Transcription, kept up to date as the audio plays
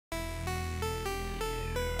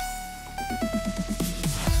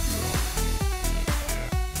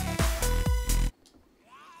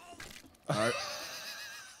Alright.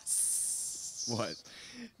 What?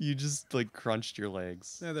 You just, like, crunched your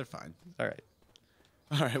legs. Yeah, they're fine. Alright.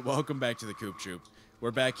 Alright, welcome back to the Coop Troop.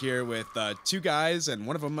 We're back here with 2 guys, and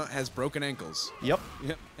one of them has broken ankles. Yep.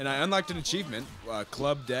 Yep. And I unlocked an achievement,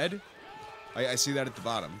 Club Dead. I see that at the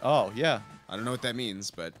bottom. Oh, yeah. I don't know what that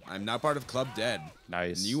means, but I'm not part of Club Dead.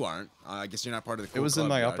 Nice. And you aren't. I guess you're not part of the Cool It was Club, in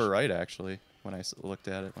my Josh. upper right, actually, when I looked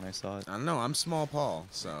at it, when I saw it. I don't know. I'm Small Paul,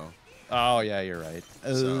 so... Oh, yeah, you're right.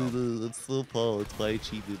 So- It's Small Paul. It's my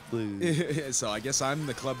achievement blue. So I guess I'm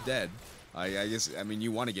the Club Dead. I guess, I mean, you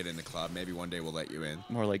want to get in the club. Maybe one day we'll let you in.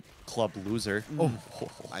 More like Club Loser. Oh.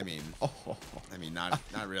 I mean, Oh. not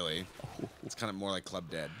really. It's kind of more like Club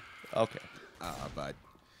Dead. Okay. But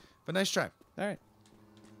nice try. All right.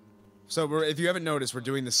 So if you haven't noticed, we're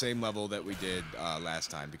doing the same level that we did last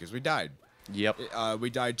time because we died. Yep. We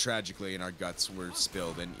died tragically, and our guts were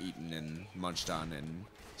spilled and eaten and munched on and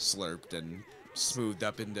slurped and smoothed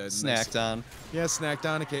up into Snacked on. Yeah, snacked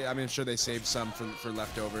on. Okay, I mean, I'm sure they saved some for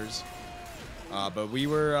leftovers. But we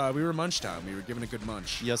were munched on. We were given a good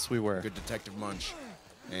munch. Yes, we were. Good detective munch.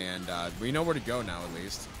 And we know where to go now, at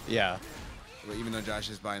least. Yeah. Even though Josh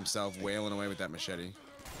is by himself wailing away with that machete.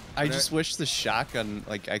 I just wish the shotgun,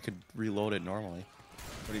 like, I could reload it normally.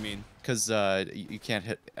 What do you mean? Because you can't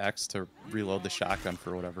hit X to reload the shotgun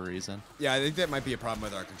for whatever reason. Yeah, I think that might be a problem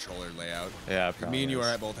with our controller layout. Yeah, it probably Me and you is.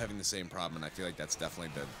 are both having the same problem, and I feel like that's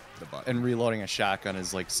definitely the button. And reloading a shotgun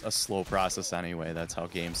is like a slow process anyway. That's how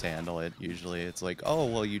games handle it. Usually it's like, oh,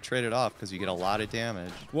 well, you trade it off because you get a lot of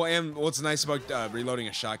damage. Well, and what's nice about reloading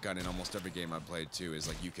a shotgun in almost every game I've played, too, is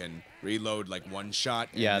like you can reload like one shot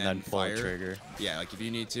and Yeah, and then pull fire. the trigger. Yeah, like if you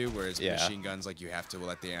need to, whereas Yeah. machine guns, like you have to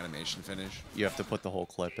let the animation finish. You have to put the whole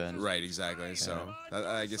clip in. Right, exactly. So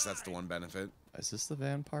I guess that's the one benefit. Is this the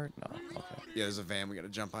van part? No. Okay. Yeah, there's a van we got to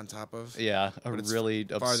jump on top of. Yeah, a But it's really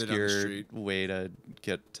farther down the obscure street. way to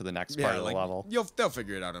get to the next part of the level. They'll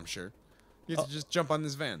figure it out, I'm sure. You have to just jump on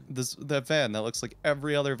this van. That van that looks like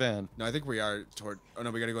every other van. No, I think we are toward. Oh no,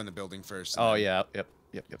 we got to go in the building first. and Oh then yeah, yep.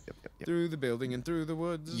 Through the building and through the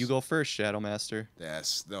woods. You go first, Shadow Master.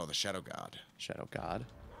 Yes. No, the Shadow God. Shadow God.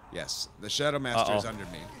 Yes, the Shadow Master is Uh-oh. under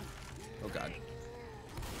me. Oh God.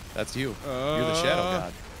 That's you. You're the Shadow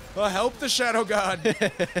God. Help the Shadow God.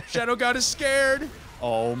 Shadow God is scared.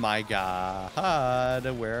 Oh my God.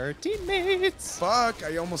 Where are teammates? Fuck!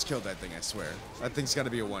 I almost killed that thing. I swear. That thing's got to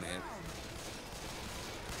be a one hit.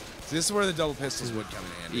 See, this is where the double pistols would come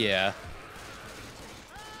in handy. Yeah.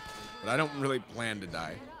 But I don't really plan to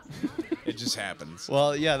die. It just happens.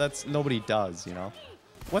 Well, yeah, that's nobody does, you know.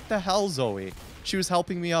 What the hell, Zoe? She was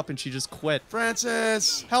helping me up and she just quit.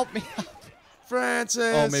 Francis! Help me up.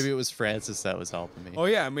 Francis! Oh, maybe it was Francis that was helping me. Oh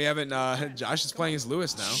yeah, and we haven't. Josh is playing as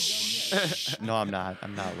Lewis now. No, I'm not.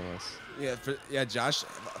 I'm not Lewis. Yeah, Josh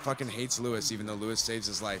fucking hates Lewis, even though Lewis saves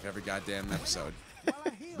his life every goddamn episode.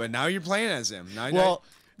 But now you're playing as him. Well,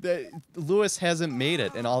 Lewis hasn't made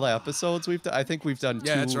it in all the episodes we've done. I think we've done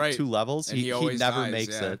that's right. two levels. And he always never dies,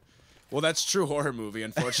 makes yeah. it. Well, that's true horror movie.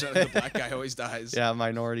 Unfortunately, the black guy always dies. Yeah,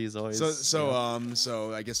 minorities always.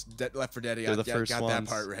 So I guess Left 4 Dead They're the first got ones. that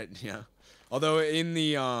part right. Yeah. Although in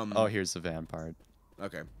the Oh, here's the van part.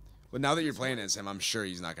 Okay. Well, now that you're playing as him, I'm sure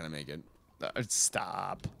he's not gonna make it.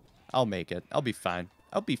 Stop. I'll make it. I'll be fine.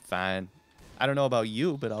 I'll be fine. I don't know about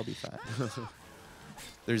you, but I'll be fine.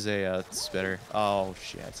 There's a spitter. Oh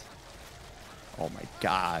shit. Oh my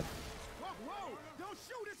God. Whoa! Don't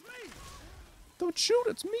shoot! It's me! Don't shoot,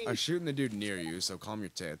 it's me. I'm shooting the dude near you, so calm your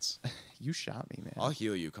tits. You shot me, man. I'll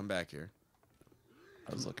heal you. Come back here.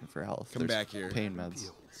 I was looking for health. Come There's back here. Pain meds.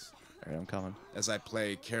 All right, I'm coming. As I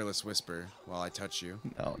play Careless Whisper while I touch you.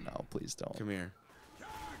 No, please don't. Come here.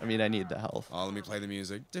 I mean, I need the health. Oh, let me play the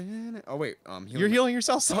music. Oh wait, You're healing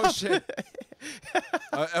yourself. Oh shit.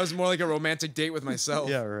 That was more like a romantic date with myself.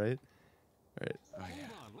 Yeah, right. All right. Oh yeah.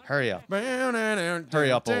 Hurry up.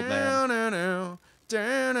 Hurry up, old man.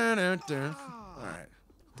 All right.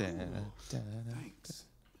 Thanks.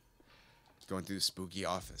 Going through the spooky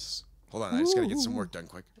office. Hold on, I just gotta get some work done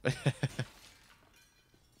quick.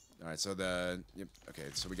 All right, so okay,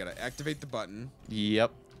 so we gotta activate the button.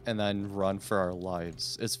 Yep. And then run for our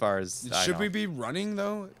lives. As far as I Should know. we be running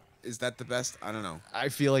though? Is that the best? I don't know. I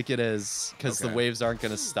feel like it is because the Okay. waves aren't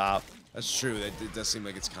gonna stop. That's true. It does seem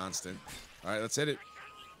like it's constant. All right, let's hit it.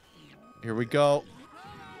 Here we go.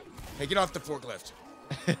 Hey, get off the forklift.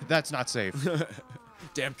 That's not safe.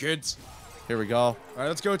 Damn kids. Here we go. All right,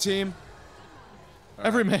 let's go, team.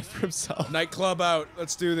 Every man for himself. Nightclub out.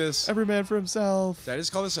 Let's do this. Every man for himself. Did I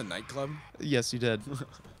just call this a nightclub? Yes, you did.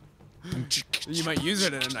 You might use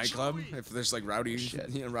it in a nightclub if there's like rowdy, Shit.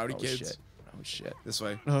 rowdy Oh, kids. shit. Oh shit. This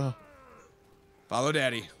way. Oh. Follow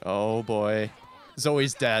daddy. Oh boy.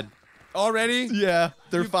 Zoe's dead. Already? Yeah,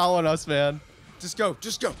 they're following us, man. Just go.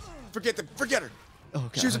 Just go. Forget her. Oh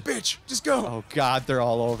god. She was a bitch. Just go. Oh god, they're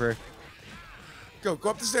all over. Go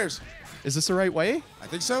up the stairs. Is this the right way? I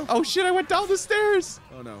think so. Oh shit, I went down the stairs.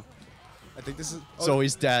 Oh no. I think this is. Oh,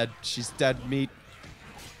 Zoe's dead. She's dead meat.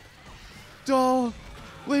 Oh,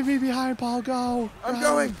 leave me behind, Paul. Go. I'm Run.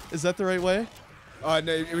 going. Is that the right way? no,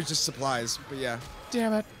 it was just supplies. But yeah.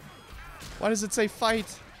 Damn it. Why does it say fight?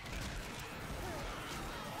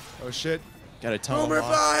 Oh shit. Gotta tunnel Boomer them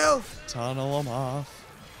off. file. Tunnel them off.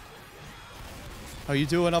 How you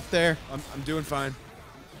doing up there? I'm doing fine.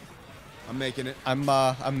 I'm making it. I'm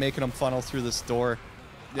making them funnel through this door.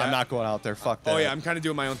 Yeah. I'm not going out there. Fuck that. Oh yeah, I'm kind of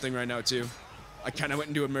doing my own thing right now too. I kind of went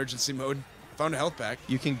into emergency mode. Found a health pack.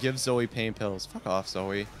 You can give Zoe pain pills. Fuck off,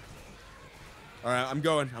 Zoe. All right, I'm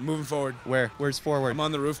going. I'm moving forward. Where? Where's forward? I'm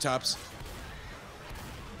on the rooftops.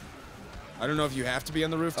 I don't know if you have to be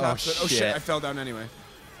on the rooftops. Oh, but, shit. I fell down anyway.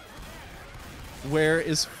 Where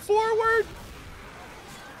is forward?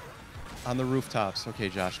 On the rooftops. Okay,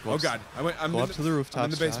 Josh. Go Oh up, god, I'm go in up to the rooftops. I'm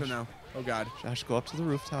in the basement Josh. now. Oh god. Josh, go up to the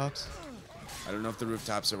rooftops. I don't know if the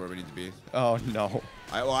rooftops are where we need to be. Oh no.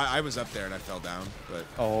 I was up there and I fell down, but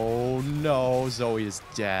Oh no, Zoe is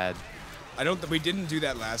dead. we didn't do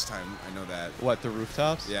that last time. I know that. What, the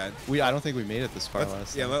rooftops? Yeah. I don't think we made it this far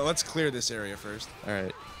last time. Let's clear this area first. All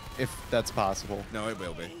right. If that's possible. No, it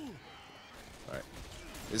will be. All right.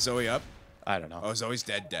 Is Zoe up? I don't know. Oh, Zoe's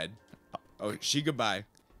dead. Oh, she goodbye.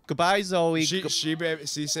 Goodbye, Zoe. She baby,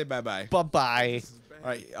 say bye bye. Bye-bye. All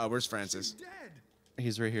right, where's Francis?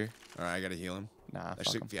 He's right here. All right, I gotta heal him. Nah, fuck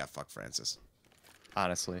Actually, him. yeah, fuck Francis.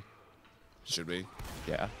 Honestly. Should we?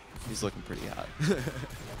 Yeah. He's looking pretty hot.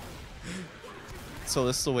 So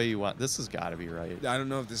this is the way you want. This has got to be right. I don't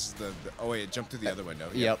know if this is the oh wait, it jumped through the other window.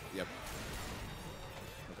 Yep. Oh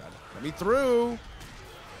god. Let me through.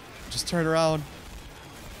 Just turn around.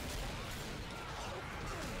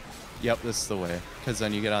 Yep, this is the way. Because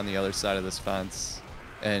then you get on the other side of this fence.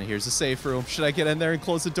 And here's a safe room. Should I get in there and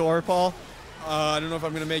close the door, Paul? I don't know if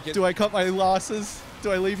I'm gonna make it. Do I cut my losses?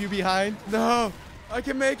 Do I leave you behind? No, I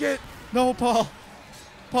can make it. No, Paul.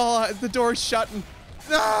 Paul, the door's shutting.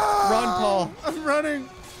 No! Run, Paul. I'm running.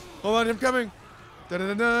 Hold on, I'm coming.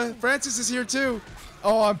 Da-da-da-da. Francis is here too.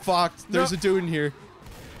 Oh, I'm fucked. There's No. a dude in here.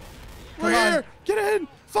 We're Come on. here. Get in.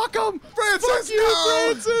 Fuck him. Francis, Fuck you,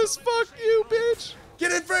 no. Francis. Fuck you, bitch.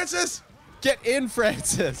 Get in, Francis. Get in,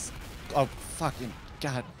 Francis. Oh, fucking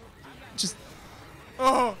God. Just,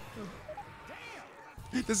 Oh.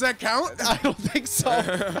 Does that count? I don't think so.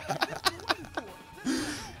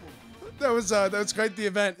 That was quite the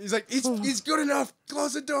event. He's like, he's good enough.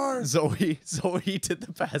 Close the door. Zoe did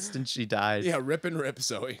the best and she died. Yeah, rip and rip,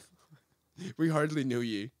 Zoe. We hardly knew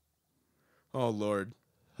ye. Oh Lord.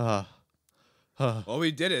 Well,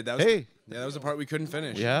 we did it. That was Hey. yeah, that was the part we couldn't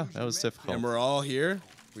finish. Yeah, that was difficult. And we're all here.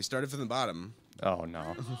 We started from the bottom. Oh,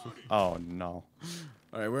 no. Oh, no.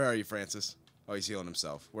 All right, where are you, Francis? Oh, he's healing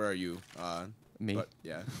himself. Where are you? Me? But,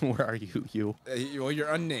 yeah. Where are you? You. Well,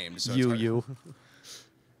 you're unnamed. So it's You, hard- you.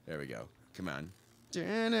 There we go. Come on. All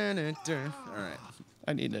right.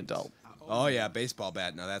 I need an adult. Oh yeah, baseball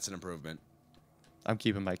bat. Now that's an improvement. I'm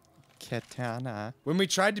keeping my katana. When we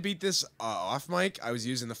tried to beat this off mic, I was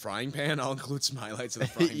using the frying pan. I'll include some highlights of the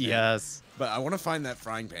frying pan. Yes. But I want to find that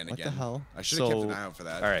frying pan What again. the hell? I should have kept an eye out for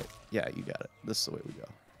that. All right. Yeah, you got it. This is the way we go.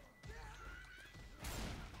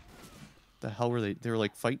 The hell were they? They were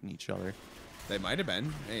like fighting each other. They might have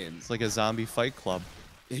been. Hey, It's like a zombie fight club.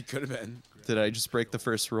 it could have been. Did I just break the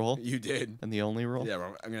first rule You did. and the only rule? Yeah,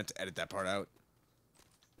 well, I'm gonna have to edit that part out.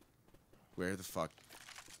 Where the fuck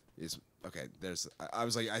is? Okay, there's. I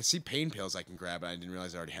was like, I see pain pills I can grab, and I didn't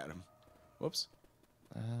realize I already had them. Whoops.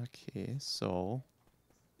 Okay, so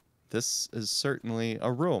this is certainly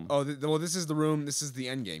a room. Oh, well, this is the room. This is the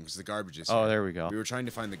end game because the garbage is. Oh, here. there we go. We were trying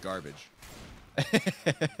to find the garbage.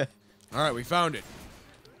 All right, we found it.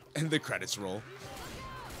 And the credits roll.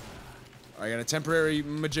 I got a temporary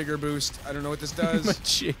majigger boost. I don't know what this does.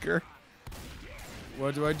 Majigger.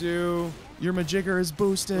 What do I do? Your majigger is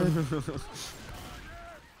boosted.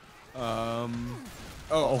 Oh,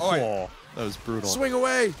 That was brutal. swing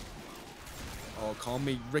away. Oh, call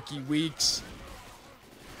me Ricky Weeks.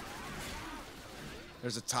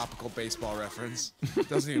 There's a topical baseball reference.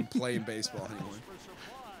 Doesn't even play in baseball anymore.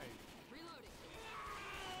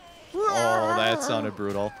 Oh, that sounded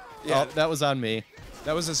brutal. Yeah. Oh, that was on me.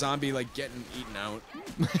 That was a zombie like getting eaten out.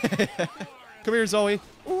 Come here, Zoe.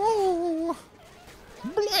 Oh,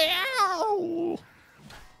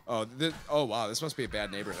 oh wow, this must be a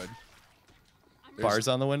bad neighborhood. Bars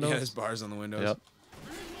on the windows? Yeah, there's bars on the windows. Yep.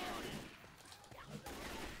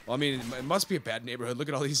 Well, I mean, it must be a bad neighborhood. Look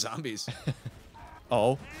at all these zombies.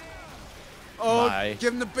 Oh, Oh, my.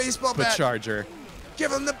 give him the baseball the bat. charger.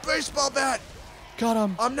 Give him the baseball bat. Got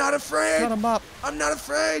him. I'm not afraid. Cut him up. I'm not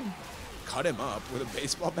afraid. Cut him up with a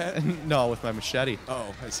baseball bat? No, with my machete.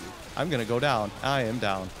 Oh, I see. I'm gonna go down. I am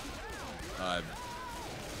down.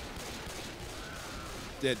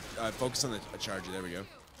 Focus on the charger. There we go.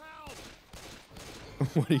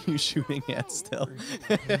 What are you shooting at still?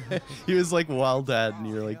 He was like well dead, and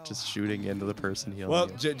you're like just shooting into the person healing Well,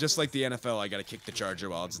 you. just like the NFL, I gotta kick the charger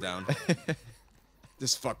while it's down.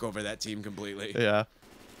 Just fuck over that team completely. Yeah.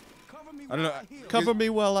 Cover me I don't know. while heal. Cover me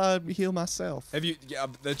while I heal myself. Have you? Yeah,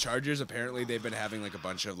 the Chargers apparently they've been having like a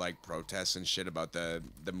bunch of like protests and shit about the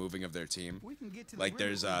moving of their team. We can get to the Like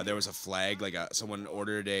river there was a flag, like someone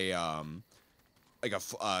ordered a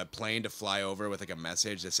plane to fly over with like a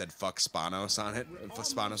message that said "fuck Spanos" on it.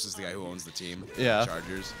 Spanos is the guy who owns the team, Yeah. the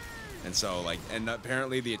Chargers, and so like, and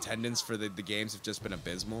apparently the attendance for the games have just been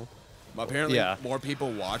abysmal. Apparently, Yeah. more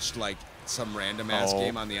people watched like some random ass Oh.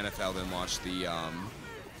 game on the NFL than watched the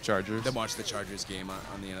Chargers. Chargers game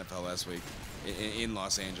on the NFL last week in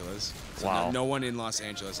Los Angeles. So Wow. no one in Los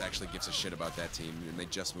Angeles actually gives a shit about that team, and they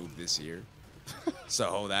just moved this year.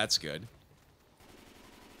 So that's good.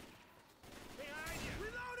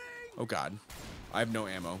 Oh God, I have no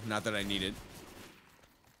ammo. Not that I need it.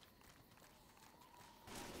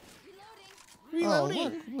 Oh,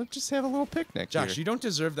 look, let's just have a little picnic. Josh, here. you don't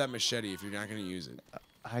deserve that machete if you're not going to use it.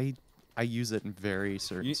 I use it in very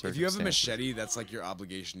certain If you have a circumstances. machete, that's like your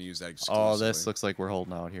obligation to use that exclusively. Oh, this looks like we're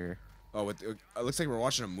holding out here. Oh, it looks like we're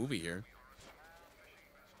watching a movie here.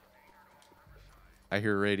 I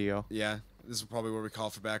hear radio. Yeah, this is probably where we call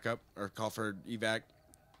for backup or call for evac.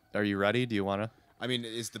 Are you ready? Do you want to? I mean,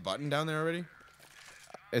 is the button down there already?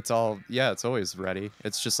 It's it's always ready.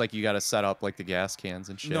 It's just like you got to set up like the gas cans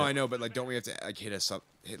and shit. No, I know, but like, don't we have to like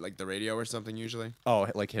hit like the radio or something usually? Oh,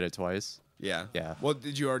 like hit it twice. Yeah. Yeah. Well,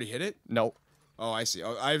 did you already hit it? Nope. Oh, I see.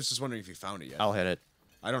 Oh, I was just wondering if you found it yet. I'll hit it.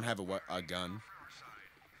 I don't have a gun.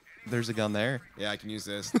 There's a gun there. Yeah, I can use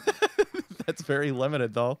this. That's very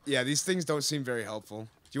limited though. Yeah, these things don't seem very helpful. Do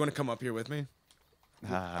you want to come up here with me?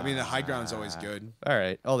 I mean, the high ground's always good. All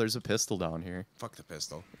right. Oh, there's a pistol down here. Fuck the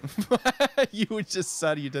pistol. You just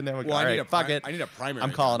said you didn't have a gun. Well, All I need right, fuck it. I need a primary.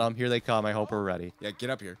 I'm calling gun. them. Here they come. I hope we're ready. Yeah, get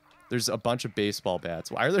up here. There's a bunch of baseball bats.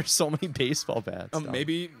 Why are there so many baseball bats? down?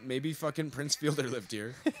 Maybe fucking Prince Fielder lived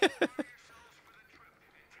here.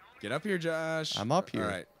 Get up here, Josh. I'm up here. All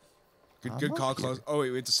right. I'm Good call. up here. Close. Oh wait,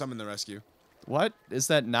 we have to summon the rescue. What? Is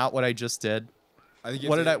that not what I just did? I think. You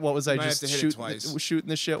What have did to- I? What was you I might have just to hit it shooting? twice. Shooting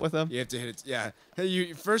the shit with him? You have to hit it. Yeah. Hey,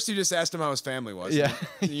 you just asked him how his family was. Yeah.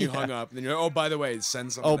 Then you Yeah. hung up. Then you're oh, by the way,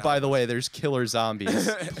 send someone. Oh, by the way, there's killer zombies.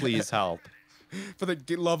 Please help. for the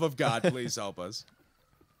love of God, please help us.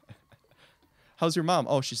 How's your mom?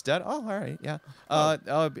 Oh, she's dead. Oh, all right. Yeah.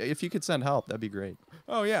 If you could send help, that'd be great.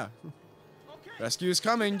 Oh yeah. Rescue is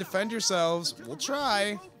coming. Defend yourselves. We'll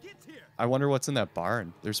try. I wonder what's in that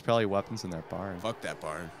barn. There's probably weapons in that barn. Fuck that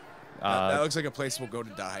barn. Uh, that looks like a place we'll go to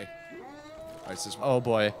die. All right, so Oh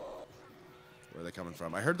boy, where are they coming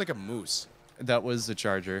from? I heard like a moose. that was a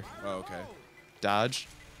charger. Oh, okay. Dodge.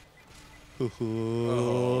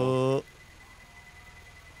 Oh.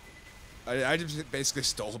 I just basically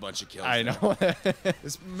stole a bunch of kills. I there. know.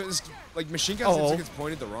 This like machine gun seems Oh. like it's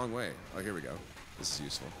pointed the wrong way. Oh, here we go. This is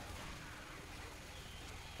useful.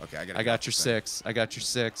 Okay, I got. I got your 6. I got your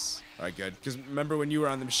 6. All right, good. Because remember when you were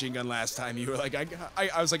on the machine gun last time, you were like,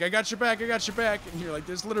 I was like, I got your back, I got your back, and you're like,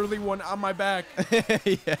 there's literally one on my back.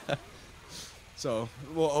 Yeah. So,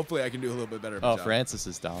 well, hopefully I can do a little bit better. of a Oh, job. Francis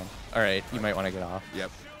is down. All right, you might want to get off. Yep.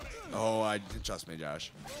 Oh, trust me,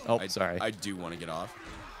 Josh. Oh, sorry. I do want to get off.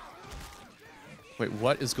 Wait,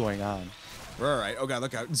 what is going on? We're all right. Oh God,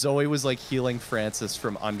 look out. Zoe was like healing Francis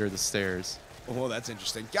from under the stairs. Oh, that's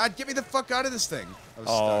interesting. God, get me the fuck out of this thing. I was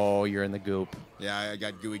stuck. Oh, you're in the goop. Yeah, I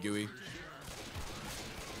got gooey.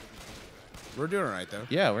 We're doing all right though.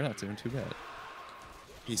 Yeah, we're not doing too bad.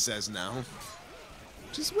 He says now.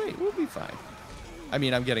 Just wait, we'll be fine. I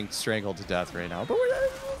mean, I'm getting strangled to death right now, but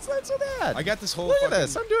it's not so bad. I got this whole. Look fucking... at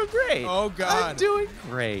this, I'm doing great. Oh God. I'm doing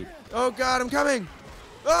great. Oh God, I'm coming.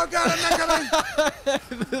 Oh God, I'm not coming.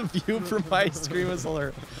 The view from my screen was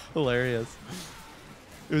hilarious.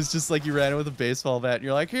 It was just like you ran in with a baseball bat and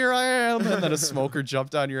you're like, here I am. And then a smoker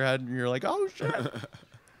jumped on your head and you're like, oh shit.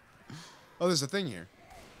 Oh, there's a thing here.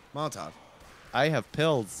 Molotov. I have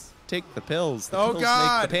pills. Take the pills. The Oh, pills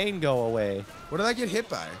God. make the pain go away. What did I get hit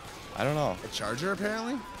by? I don't know. A charger,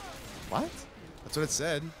 apparently? What? That's what it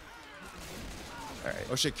said. All right.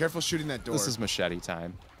 Oh shit, careful shooting that door. This is machete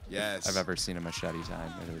time. Yes. I've ever seen a machete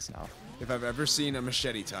time. It is now. If I've ever seen a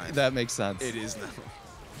machete time, That makes sense. it is now.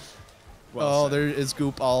 Well said. there is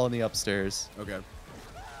goop all in the upstairs. Okay.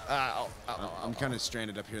 Ow. I'm kind of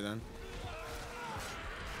stranded up here then.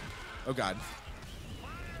 Oh god.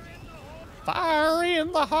 Fire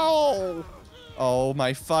in the hole. Oh,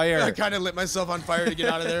 my fire. I kind of lit myself on fire to get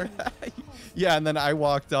out of there. Yeah, and then I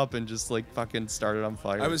walked up and just like fucking started on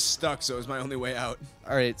fire. I was stuck, so it was my only way out.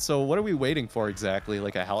 All right, so what are we waiting for exactly?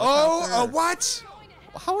 Like a helicopter? Oh, what?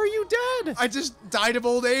 How are you dead? I just died of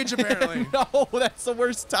old age, apparently. No, that's the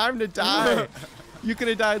worst time to die. You could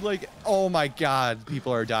have died like, oh my god,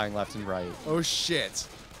 people are dying left and right. Oh, shit.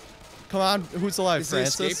 Come on, who's alive? Is there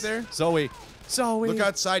Francis? escape there? Zoe. Look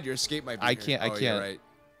outside, your escape might be I here. can't. Oh, you're right.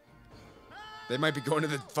 They might be going to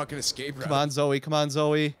the fucking escape route. Come on, Zoe. Come on,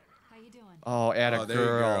 Zoe. How you doing? Oh, add a Oh, there you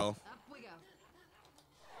go, girl. girl. Up we go.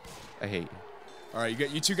 I hate you. All right,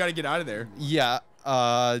 you two got to get out of there. Yeah.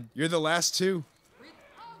 You're the last two.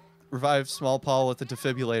 Revive Small Paul with the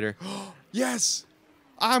defibrillator. Yes.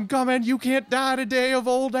 I'm coming. You can't die today of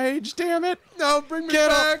old age. Damn it. No, bring me Get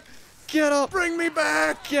back. up. Get up. Bring me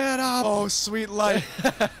back. Get up. Oh, sweet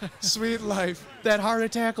life. Sweet life. That heart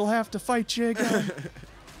attack will have to fight you again.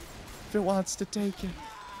 If it wants to take you.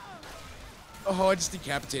 Oh, I just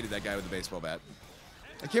decapitated that guy with the baseball bat.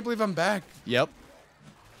 I can't believe I'm back. Yep.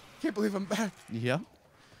 Can't believe I'm back. Yep.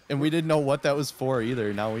 And we didn't know what that was for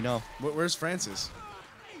either. Now we know. Where's Francis?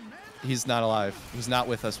 He's not alive. He's not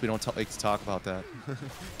with us. We don't like to talk about that.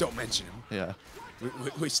 Don't mention him. Yeah.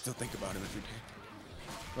 We still think about him every day.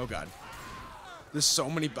 Oh, God. There's so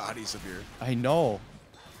many bodies up here. I know.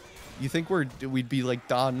 You think we'd be like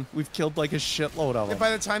done? We've killed like a shitload of And them. by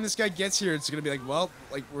the time this guy gets here, it's going to be like, well,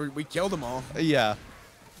 like we killed them all. Yeah.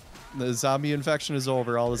 The zombie infection is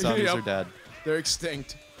over. All the zombies Yep. are dead. They're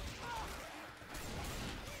extinct.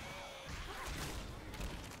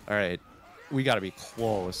 All right. We got to be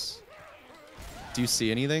close. Do you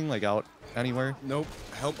see anything like out anywhere? Nope.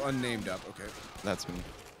 Help unnamed up. Okay. That's me.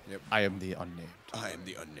 Yep. I am the unnamed. I am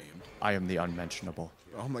the unnamed. I am the unmentionable.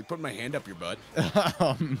 Oh, I'm like putting my hand up your butt.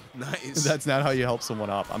 Nice. That's not how you help someone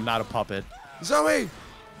up. I'm not a puppet. Zoe!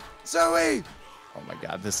 Zoe! Oh my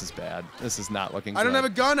god, this is bad. This is not looking I don't good. have a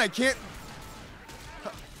gun. I can't.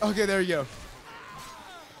 Okay, there you go.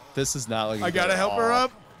 This is not looking I good gotta at help her all.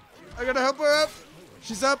 up. I gotta help her up.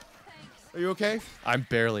 She's up. Are you okay? I'm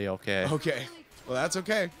barely okay. Okay. Well, that's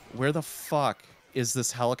okay. Where the fuck is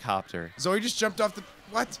this helicopter? Zoe just jumped off the.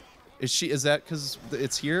 What? Is that because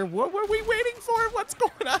it's here? What were we waiting for? What's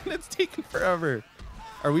going on? It's taking forever.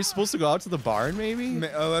 Are we supposed to go out to the barn maybe?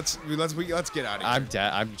 Let's get out of here. I'm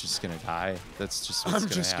dead. I'm just gonna die. That's just what's I'm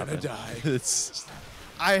gonna just happen. gonna die. It's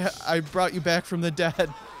I brought you back from the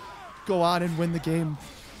dead. Go on and win the game.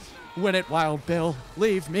 Win it, Wild Bill.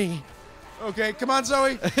 Leave me. Okay, come on,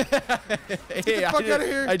 Zoe. Hey, the fuck outta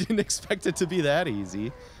here. I didn't expect it to be that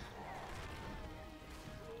easy.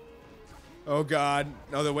 Oh God.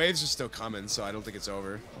 No, the waves are still coming, so I don't think it's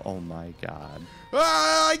over. Oh my god.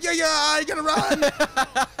 Ah, yeah, I gotta run.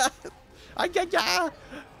 Yeah.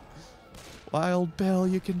 Wild Bill,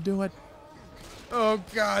 you can do it. Oh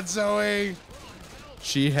God, Zoe.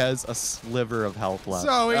 She has a sliver of health left.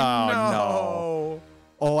 Zoe, oh, no.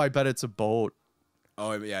 Oh, I bet it's a boat.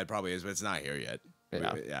 Oh yeah, it probably is, but it's not here yet.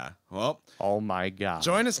 Yeah. Yeah. Well, Oh my god.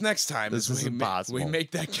 join us next time This as is we impossible.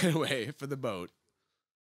 make that getaway for the boat.